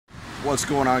What's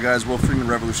going on, guys? Will Freeman,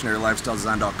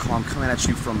 RevolutionaryLifestyleDesign.com, coming at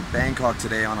you from Bangkok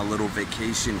today on a little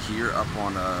vacation here up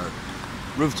on a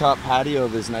rooftop patio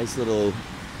of this nice little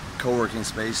co-working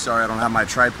space. Sorry, I don't have my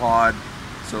tripod,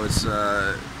 so it's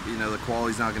you know, the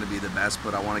quality's not going to be the best,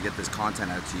 but I want to get this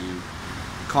content out to you.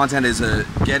 Content is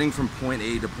getting from point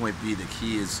A to point B. The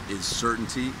key is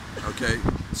certainty. Okay,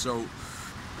 so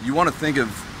you want to think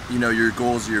of, you know, your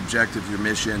goals, your objective, your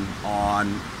mission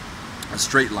on a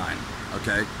straight line.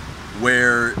 Okay,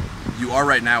 where you are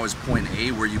right now is point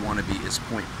A, where you want to be is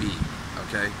point B.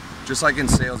 Okay, just like in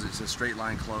sales, it's a straight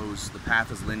line close. The path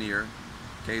is linear.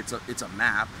 Okay, it's a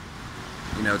map.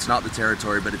 You know, it's not the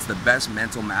territory, but it's the best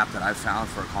mental map that I've found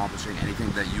for accomplishing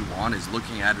anything that you want, is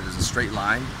looking at it as a straight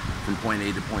line from point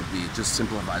A to point B. It just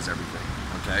simplifies everything.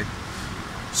 Okay,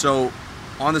 so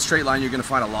on the straight line, you're going to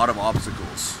find a lot of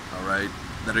obstacles, all right,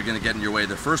 that are going to get in your way.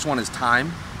 The first one is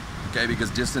time. Okay, because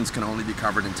distance can only be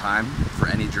covered in time for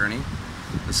any journey.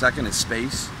 The second is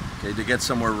space. Okay, to get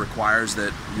somewhere requires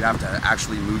that you have to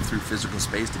actually move through physical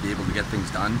space to be able to get things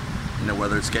done. You know,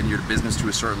 whether it's getting your business to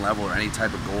a certain level or any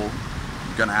type of goal,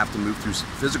 you're gonna have to move through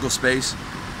physical space.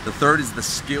 The third is the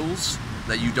skills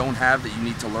that you don't have that you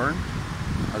need to learn.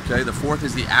 Okay, the fourth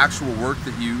is the actual work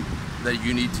that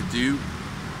you need to do.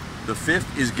 The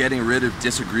fifth is getting rid of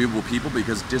disagreeable people,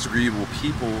 because disagreeable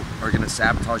people are going to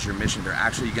sabotage your mission. They're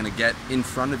actually going to get in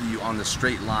front of you on the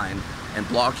straight line and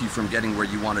block you from getting where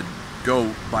you want to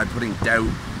go by putting doubt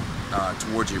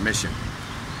towards your mission.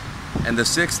 And the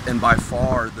sixth, and by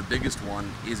far the biggest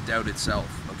one, is doubt itself.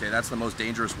 Okay, that's the most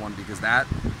dangerous one, because that,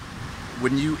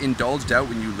 when you indulge doubt,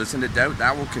 when you listen to doubt,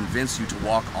 that will convince you to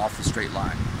walk off the straight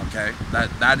line. Okay,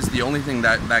 that is the only thing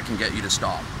that can get you to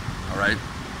stop. All right.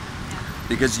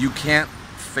 Because you can't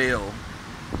fail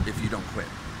if you don't quit,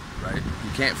 right?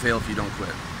 You can't fail if you don't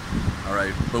quit, all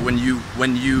right? But when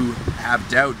you have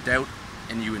doubt,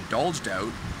 and you indulge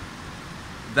doubt,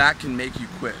 that can make you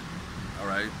quit, all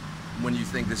right? When you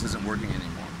think this isn't working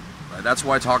anymore, right? That's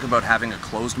why I talk about having a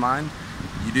closed mind.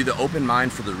 You do the open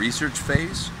mind for the research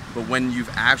phase, but when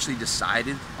you've actually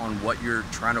decided on what you're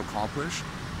trying to accomplish,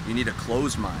 you need a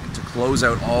closed mind to close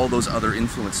out all those other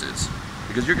influences.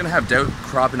 Because you're going to have doubt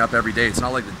cropping up every day. It's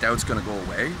not like the doubt's going to go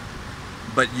away,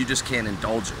 but you just can't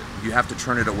indulge it. You have to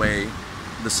turn it away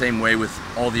the same way with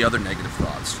all the other negative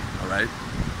thoughts, all right?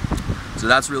 So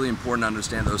that's really important to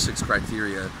understand those 6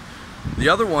 criteria. The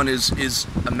other one is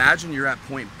imagine you're at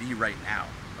point B right now,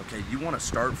 okay? You want to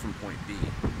start from point B,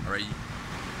 all right?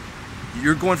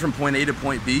 You're going from point A to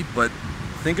point B, but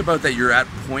think about that you're at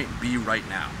point B right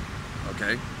now,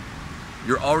 okay?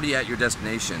 You're already at your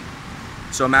destination.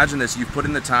 So imagine this: you've put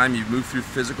in the time, you've moved through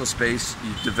physical space,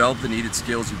 you've developed the needed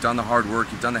skills, you've done the hard work,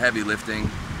 you've done the heavy lifting,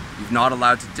 you've not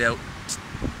allowed to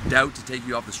doubt to take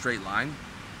you off the straight line,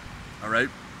 all right?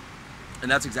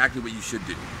 And that's exactly what you should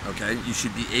do, okay? You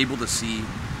should be able to see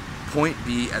point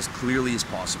B as clearly as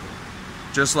possible.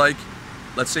 Just like,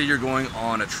 let's say you're going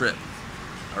on a trip,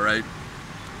 all right?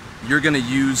 You're gonna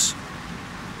use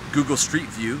Google Street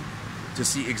View to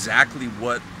see exactly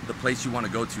what the place you want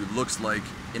to go to looks like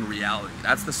in reality.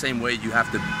 That's the same way you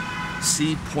have to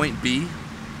see point B,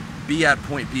 be at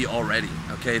point B already,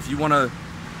 okay? If you want to,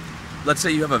 let's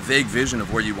say you have a vague vision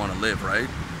of where you want to live, right?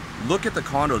 Look at the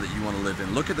condo that you want to live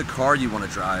in. Look at the car you want to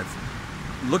drive.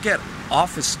 Look at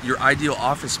your ideal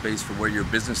office space for where your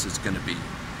business is going to be.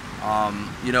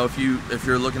 You know, if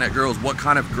you're looking at girls, what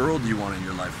kind of girl do you want in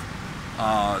your life?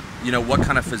 You know, what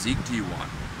kind of physique do you want,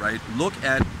 right? Look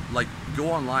at, like,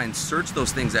 go online, search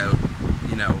those things out,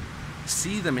 you know,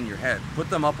 see them in your head, put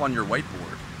them up on your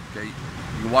whiteboard, okay?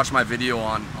 You can watch my video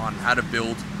on how to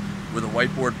build with a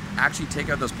whiteboard. Actually take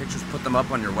out those pictures, put them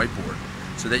up on your whiteboard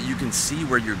so that you can see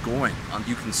where you're going.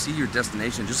 You can see your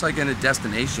destination. Just like in a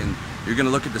destination, you're gonna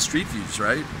look at the street views,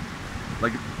 right?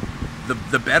 Like,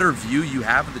 the better view you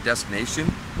have of the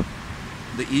destination,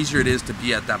 the easier it is to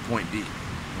be at that point B,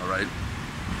 all right?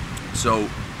 So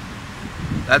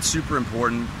that's super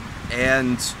important,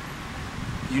 and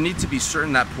you need to be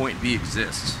certain that point B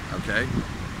exists, okay?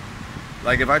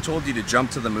 Like, if I told you to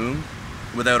jump to the moon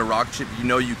without a rocket ship, you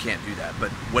know you can't do that.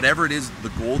 But whatever it is, the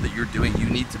goal that you're doing, you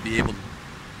need to be able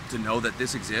to know that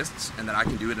this exists and that I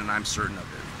can do it and I'm certain of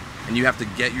it. And you have to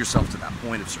get yourself to that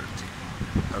point of certainty,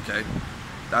 okay?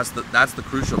 That's the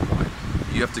crucial point.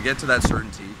 You have to get to that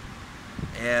certainty,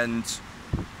 and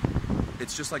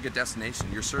it's just like a destination.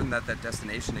 You're certain that that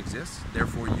destination exists,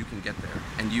 therefore you can get there,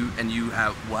 and you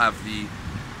will have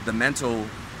the mental,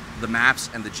 the maps,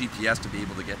 and the GPS to be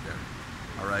able to get there.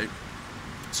 All right.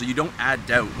 So you don't add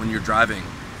doubt when you're driving.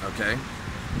 Okay.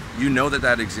 You know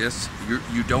that exists.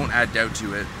 You don't add doubt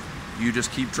to it. You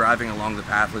just keep driving along the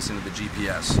path, listening to the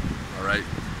GPS. All right.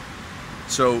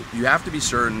 So you have to be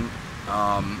certain,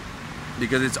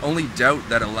 because it's only doubt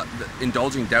that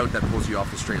indulging doubt that pulls you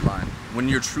off the straight line. When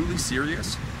you're truly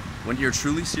serious,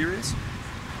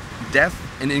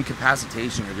 death and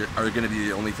incapacitation are going to be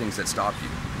the only things that stop you,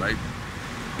 right?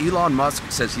 Elon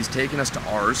Musk says he's taking us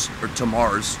to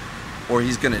Mars, or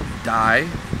he's going to die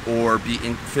or be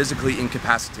physically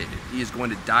incapacitated. He is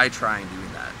going to die trying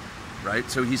doing that, right?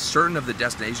 So he's certain of the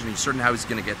destination, he's certain how he's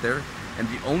going to get there, and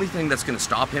the only thing that's going to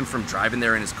stop him from driving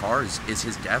there in his car is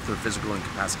his death or physical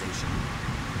incapacitation.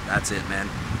 That's it, man.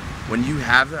 When you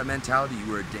have that mentality,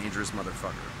 you are a dangerous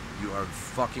motherfucker. You are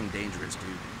fucking dangerous, dude.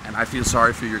 And I feel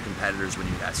sorry for your competitors when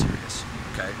you're that serious,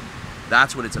 okay?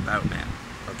 That's what it's about, man.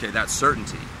 Okay, that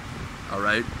certainty, all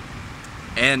right?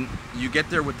 And you get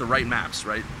there with the right maps,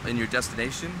 right? In your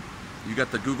destination, you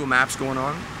got the Google Maps going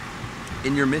on.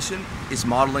 In your mission is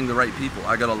modeling the right people.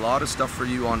 I got a lot of stuff for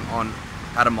you on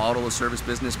how to model a service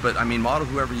business, but I mean, model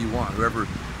whoever you want, whatever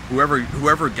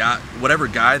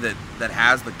guy that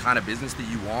has the kind of business that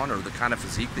you want or the kind of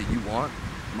physique that you want,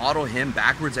 model him,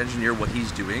 backwards engineer what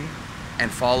he's doing,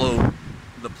 and follow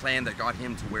the plan that got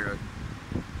him to where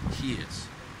he is,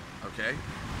 okay?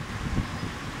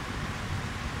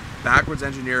 Backwards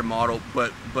engineer, model,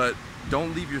 but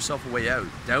don't leave yourself a way out.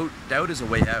 Doubt is a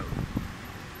way out.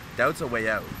 Doubt's a way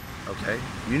out, okay?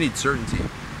 You need certainty.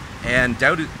 And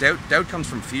doubt comes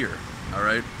from fear, all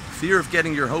right? Fear of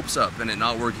getting your hopes up and it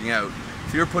not working out.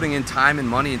 Fear of putting in time and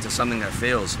money into something that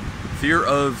fails. Fear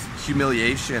of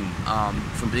humiliation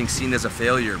from being seen as a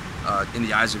failure in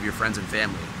the eyes of your friends and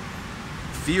family.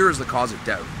 Fear is the cause of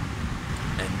doubt.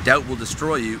 And doubt will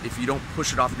destroy you if you don't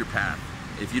push it off your path.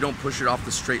 If you don't push it off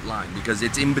the straight line, because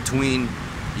it's in between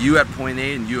you at point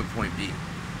A and you at point B,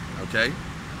 okay?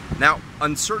 Now,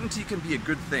 uncertainty can be a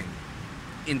good thing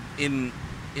in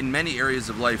many areas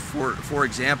of life. For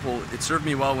example, it served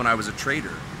me well when I was a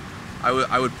trader.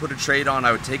 I would put a trade on,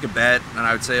 I would take a bet, and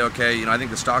I would say, okay, you know, I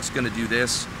think the stock's going to do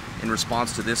this in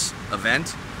response to this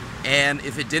event, and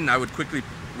if it didn't, I would quickly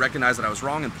recognize that I was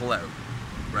wrong and pull out,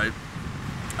 right?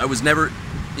 I was never,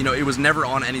 you know, it was never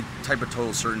on any type of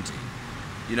total certainty.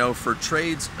 You know, for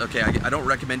trades, okay, I don't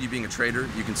recommend you being a trader.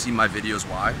 You can see my videos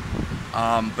why.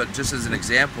 But just as an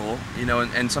example, you know,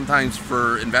 and sometimes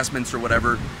for investments or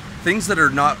whatever, things that are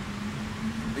not,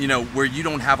 you know, where you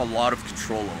don't have a lot of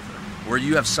control over, where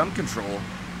you have some control,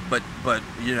 but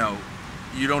you know,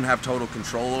 you don't have total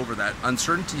control over that.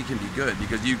 Uncertainty can be good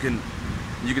because you can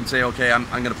say, okay, I'm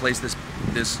going to place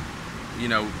this, you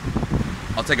know,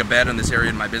 I'll take a bet on this area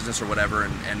in my business or whatever,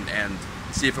 and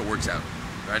see if it works out.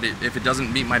 Right? If it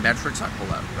doesn't meet my metrics, I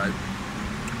pull out, right?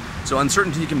 So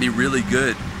uncertainty can be really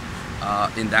good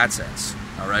in that sense,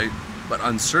 all right? But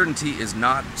uncertainty is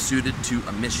not suited to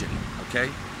a mission, okay?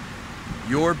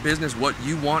 Your business, what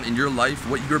you want in your life,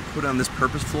 what you're put on this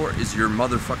purpose for is your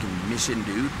motherfucking mission,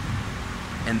 dude.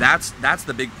 And that's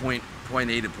the big point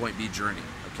A to point B journey,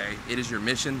 okay? It is your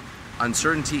mission.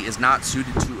 Uncertainty is not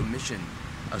suited to a mission.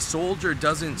 A soldier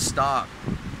doesn't stop,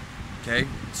 okay?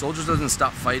 A soldier doesn't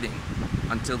stop fighting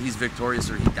until he's victorious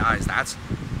or he dies. That's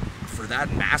for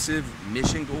that massive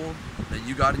mission goal that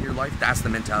you got in your life. That's the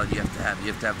mentality you have to have.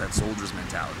 You have to have that soldier's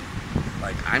mentality.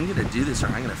 Like, I'm gonna do this or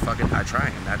I'm gonna fucking die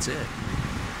trying, and that's it.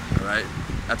 All right,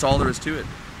 that's all there is to it.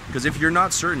 Because if you're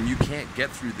not certain, you can't get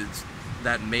through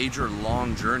that major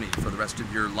long journey for the rest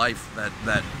of your life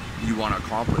that you want to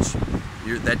accomplish.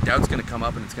 That doubt's gonna come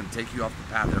up and it's gonna take you off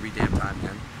the path every damn time,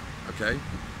 man. Okay.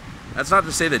 That's not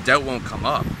to say that doubt won't come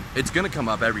up. It's gonna come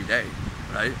up every day,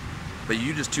 right? But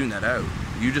you just tune that out.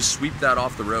 You just sweep that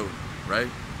off the road, right?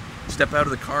 Step out of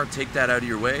the car, take that out of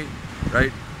your way,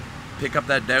 right? Pick up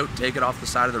that doubt, take it off the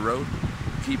side of the road,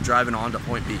 keep driving on to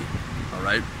point B, all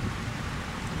right?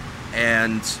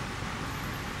 And,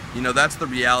 you know, that's the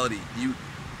reality. You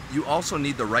also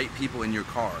need the right people in your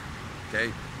car,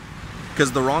 okay?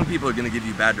 Because the wrong people are gonna give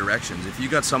you bad directions. If you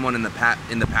got someone in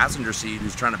the passenger seat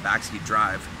who's trying to backseat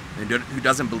drive, and who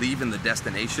doesn't believe in the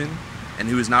destination and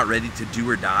who is not ready to do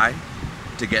or die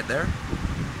to get there,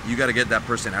 you got to get that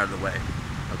person out of the way,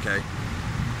 okay?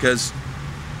 Because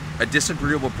a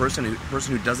disagreeable person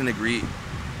who doesn't agree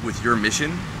with your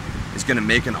mission is going to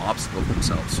make an obstacle for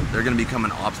themselves. They're going to become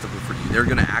an obstacle for you. They're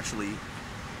going to actually,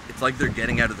 it's like they're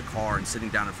getting out of the car and sitting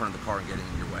down in front of the car and getting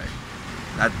in your way.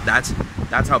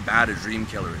 That's how bad a dream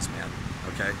killer is, man,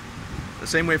 okay? The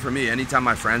same way for me, anytime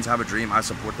my friends have a dream, I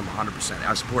support them 100%.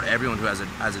 I support everyone who has a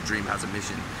dream, has a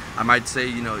mission. I might say,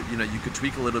 you know, you could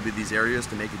tweak a little bit these areas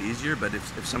to make it easier, but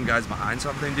if some guy's behind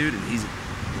something, dude, and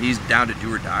he's down to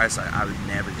do or die, so I would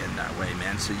never get in that way,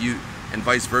 man. So you, and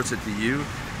vice versa to you,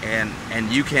 and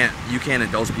you can't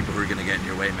indulge people who are gonna get in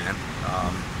your way, man.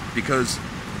 Because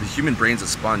the human brain's a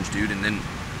sponge, dude. And then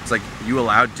it's like you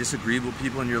allow disagreeable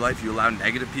people in your life, you allow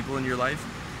negative people in your life,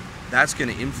 that's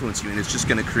going to influence you, and it's just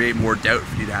going to create more doubt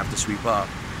for you to have to sweep up.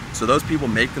 So those people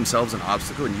make themselves an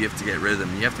obstacle, and you have to get rid of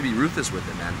them. You have to be ruthless with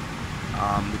it, man,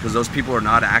 because those people are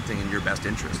not acting in your best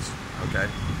interests, okay?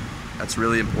 That's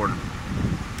really important,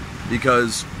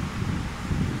 because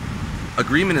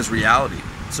agreement is reality.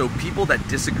 So people that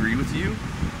disagree with you,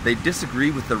 they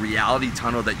disagree with the reality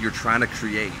tunnel that you're trying to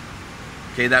create.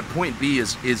 Okay, that point B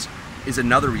is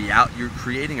another reality. You're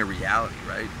creating a reality,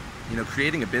 right? You know,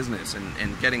 creating a business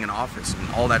and getting an office and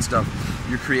all that stuff.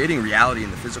 You're creating reality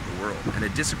in the physical world. And a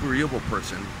disagreeable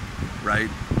person, right,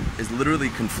 is literally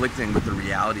conflicting with the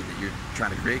reality that you're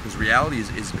trying to create, because reality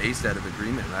is based out of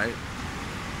agreement, right?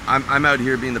 I'm out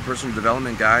here being the personal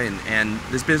development guy, and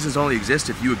this business only exists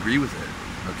if you agree with it.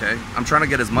 Okay, I'm trying to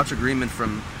get as much agreement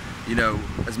from, you know,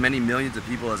 as many millions of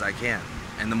people as I can.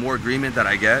 And the more agreement that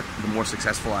I get, the more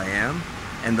successful I am,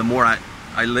 and the more I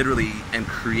literally am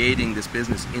creating this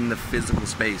business in the physical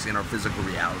space, in our physical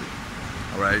reality.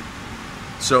 All right,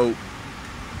 so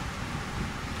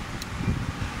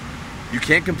you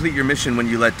can't complete your mission when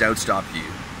you let doubt stop you.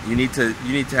 You need to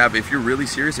have, if you're really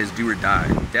serious, it's do or die,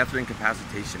 death or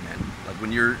incapacitation, man. Like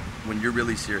when you're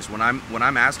really serious. When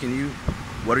I'm asking you,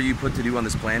 what are you put to do on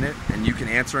this planet, and you can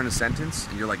answer in a sentence,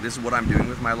 and you're like, this is what I'm doing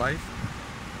with my life,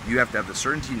 you have to have the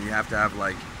certainty, and you have to have,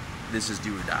 like, this is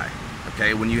do or die,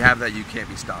 okay? When you have that, you can't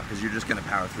be stopped, because you're just going to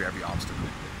power through every obstacle,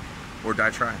 or die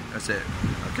trying. That's it,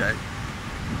 okay?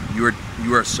 You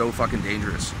are so fucking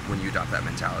dangerous when you adopt that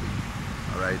mentality,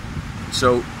 all right?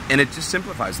 So, and it just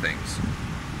simplifies things,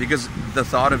 because the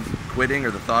thought of quitting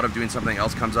or the thought of doing something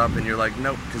else comes up, and you're like,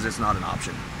 nope, because it's not an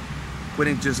option.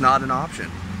 Quitting's just not an option.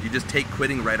 You just take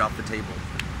quitting right off the table,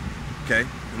 okay?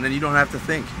 And then you don't have to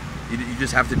think. You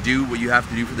just have to do what you have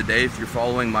to do for the day. If you're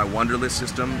following my Wunderlist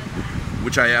system,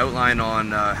 which I outline on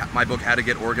my book, How to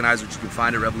Get Organized, which you can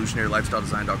find at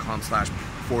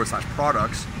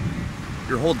revolutionarylifestyledesign.com/products,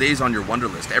 your whole day's on your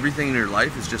Wunderlist. Everything in your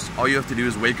life is just, all you have to do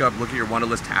is wake up, look at your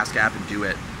Wunderlist task app, and do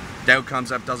it. Doubt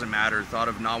comes up, doesn't matter. Thought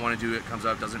of not wanting to do it comes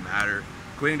up, doesn't matter.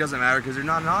 Quitting doesn't matter because they're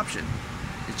not an option.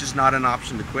 It's just not an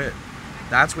option to quit.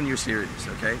 That's when you're serious,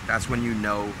 okay? That's when you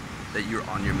know that you're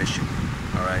on your mission,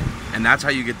 all right? And that's how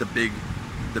you get the big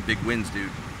wins, dude.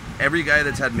 Every guy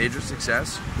that's had major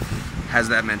success has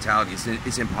that mentality.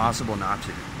 It's impossible not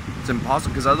to. It's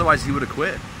impossible, because otherwise he would have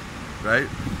quit, right?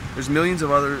 There's millions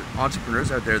of other entrepreneurs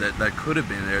out there that could have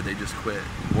been there, they just quit.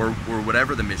 Or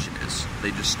whatever the mission is,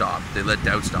 they just stopped. They let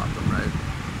doubt stop them, right?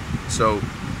 So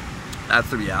that's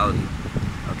the reality,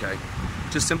 okay?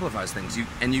 Just simplifies things. You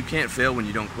can't fail when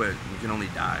you don't quit. You can only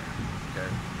die, okay?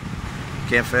 You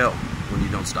can't fail when you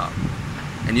don't stop.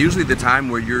 And usually the time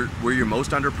where you're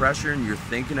most under pressure and you're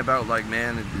thinking about, like,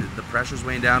 man, the pressure's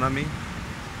weighing down on me,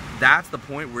 that's the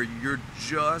point where you're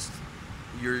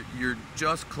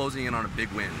just closing in on a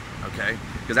big win, okay?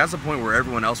 Because that's the point where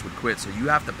everyone else would quit. So you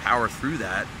have to power through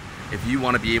that if you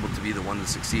want to be able to be the one that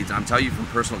succeeds. And I'm telling you from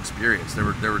personal experience, there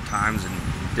were times in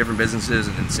different businesses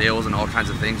and in sales and all kinds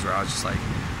of things where I was just like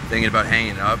thinking about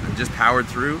hanging up, and just powered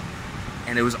through.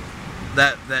 And it was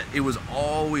that it was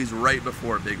always right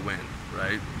before a big win,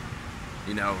 right?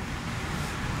 You know,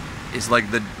 it's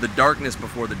like the darkness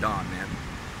before the dawn, man.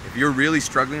 If you're really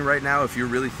struggling right now, if you're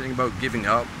really thinking about giving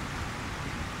up,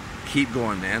 keep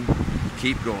going, man.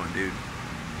 Keep going, dude.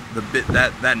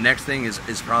 That next thing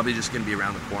is probably just gonna be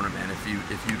around the corner, man,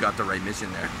 if you got the right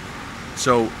mission there.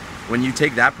 So when you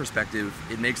take that perspective,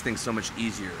 it makes things so much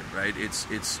easier, right?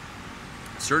 It's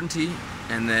certainty,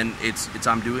 and then it's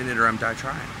I'm doing it or I'm die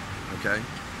trying, okay?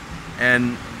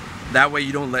 And that way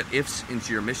you don't let ifs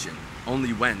into your mission,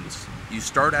 only whens. You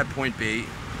start at point B,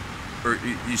 or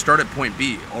you start at point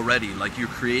B already, like you're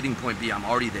creating point B. I'm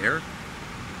already there,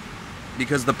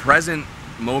 because the present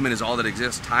moment is all that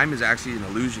exists. Time is actually an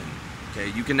illusion, okay?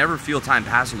 You can never feel time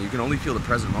passing. You can only feel the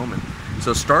present moment.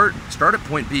 So start at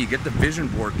point B, get the vision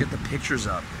board, get the pictures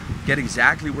up, get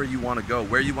exactly where you want to go,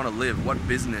 where you want to live, what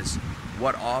business,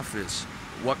 what office,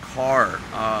 what car,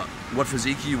 what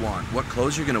physique you want, what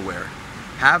clothes you're gonna wear.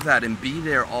 Have that and be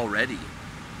there already.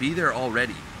 Be there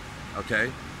already,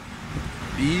 okay?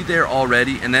 Be there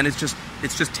already, and then it's just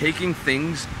taking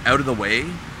things out of the way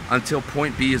until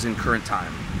point B is in current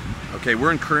time. Okay,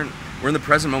 we're in the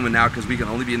present moment now, because we can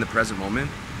only be in the present moment.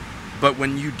 But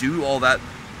when you do all that,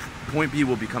 point B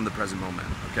will become the present moment,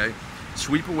 okay?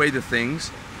 Sweep away the things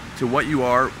to what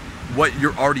you're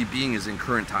already being is in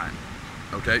current time,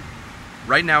 okay?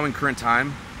 Right now in current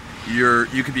time,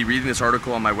 you could be reading this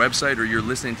article on my website, or you're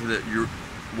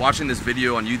watching this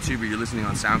video on YouTube, or you're listening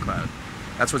on SoundCloud.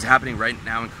 That's what's happening right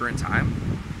now in current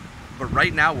time. but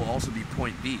right now will also be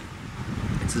point B.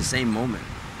 It's the same moment,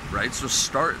 right? So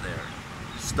start there.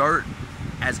 Start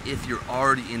as if you're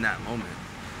already in that moment,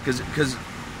 because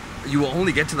you will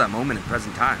only get to that moment in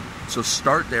present time. So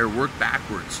start there, work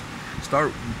backwards.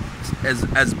 Start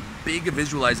as big a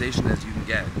visualization as you can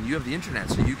get. And you have the internet,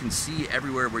 so you can see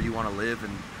everywhere where you want to live,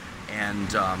 and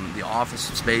the office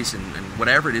space, and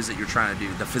whatever it is that you're trying to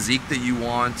do, the physique that you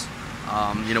want,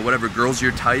 you know, whatever girl's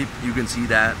your type, you can see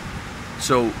that.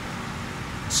 So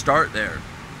start there,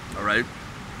 all right?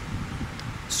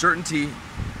 Certainty,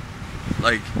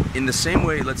 like in the same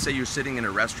way, let's say you're sitting in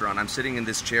a restaurant. I'm sitting in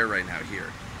this chair right now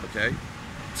here, okay?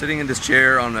 Sitting in this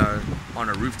chair on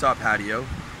a rooftop patio.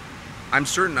 I'm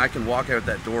certain I can walk out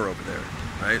that door over there,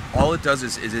 right? All it does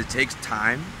is it takes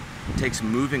time. It takes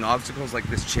moving obstacles like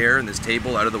this chair and this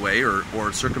table out of the way,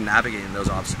 or circumnavigating those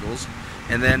obstacles,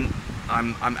 and then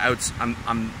I'm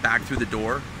back through the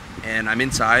door, and I'm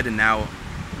inside, and now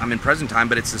I'm in present time.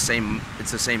 But it's the same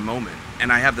moment,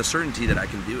 and I have the certainty that I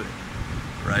can do it,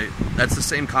 right? That's the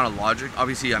same kind of logic.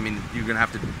 Obviously, I mean, you're gonna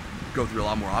have to go through a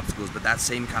lot more obstacles, but that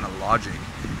same kind of logic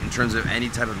in terms of any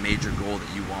type of major goal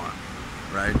that you want,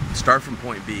 right? Start from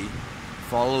point B,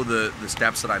 follow the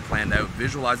steps that I planned out,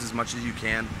 visualize as much as you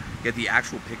can, get the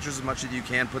actual pictures as much as you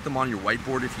can, put them on your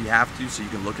whiteboard if you have to, so you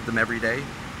can look at them every day,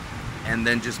 and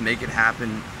then just make it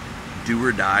happen. Do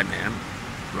or die, man,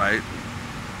 right?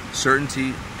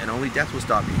 Certainty, and only death will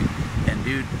stop you. And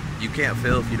dude, you can't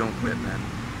fail if you don't quit, man.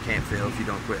 You can't fail if you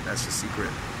don't quit. That's the secret.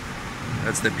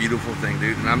 That's the beautiful thing,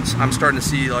 dude. And I'm starting to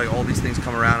see like all these things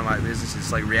come around in my business.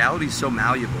 It's like reality is so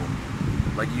malleable.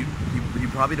 Like you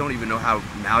probably don't even know how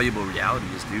malleable reality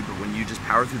is, dude. But when you just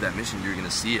power through that mission, you're gonna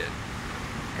see it.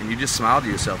 And you just smile to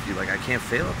yourself. You're like, I can't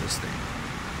fail at this thing.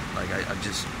 Like I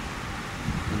just,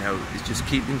 you know, it's just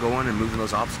keeping going and moving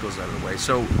those obstacles out of the way.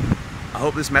 So I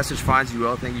hope this message finds you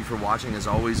well. Thank you for watching. As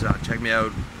always, check me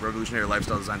out,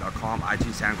 revolutionarylifestyledesign.com,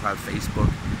 iTunes, SoundCloud,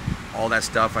 Facebook, all that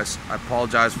stuff. I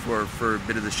apologize for a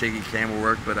bit of the shaky camera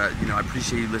work, but you know, I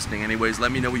appreciate you listening anyways.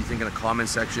 Let me know what you think in the comment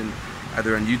section,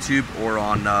 either on YouTube or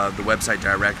on the website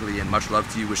directly, and much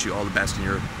love to you. Wish you all the best in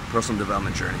your personal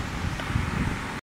development journey.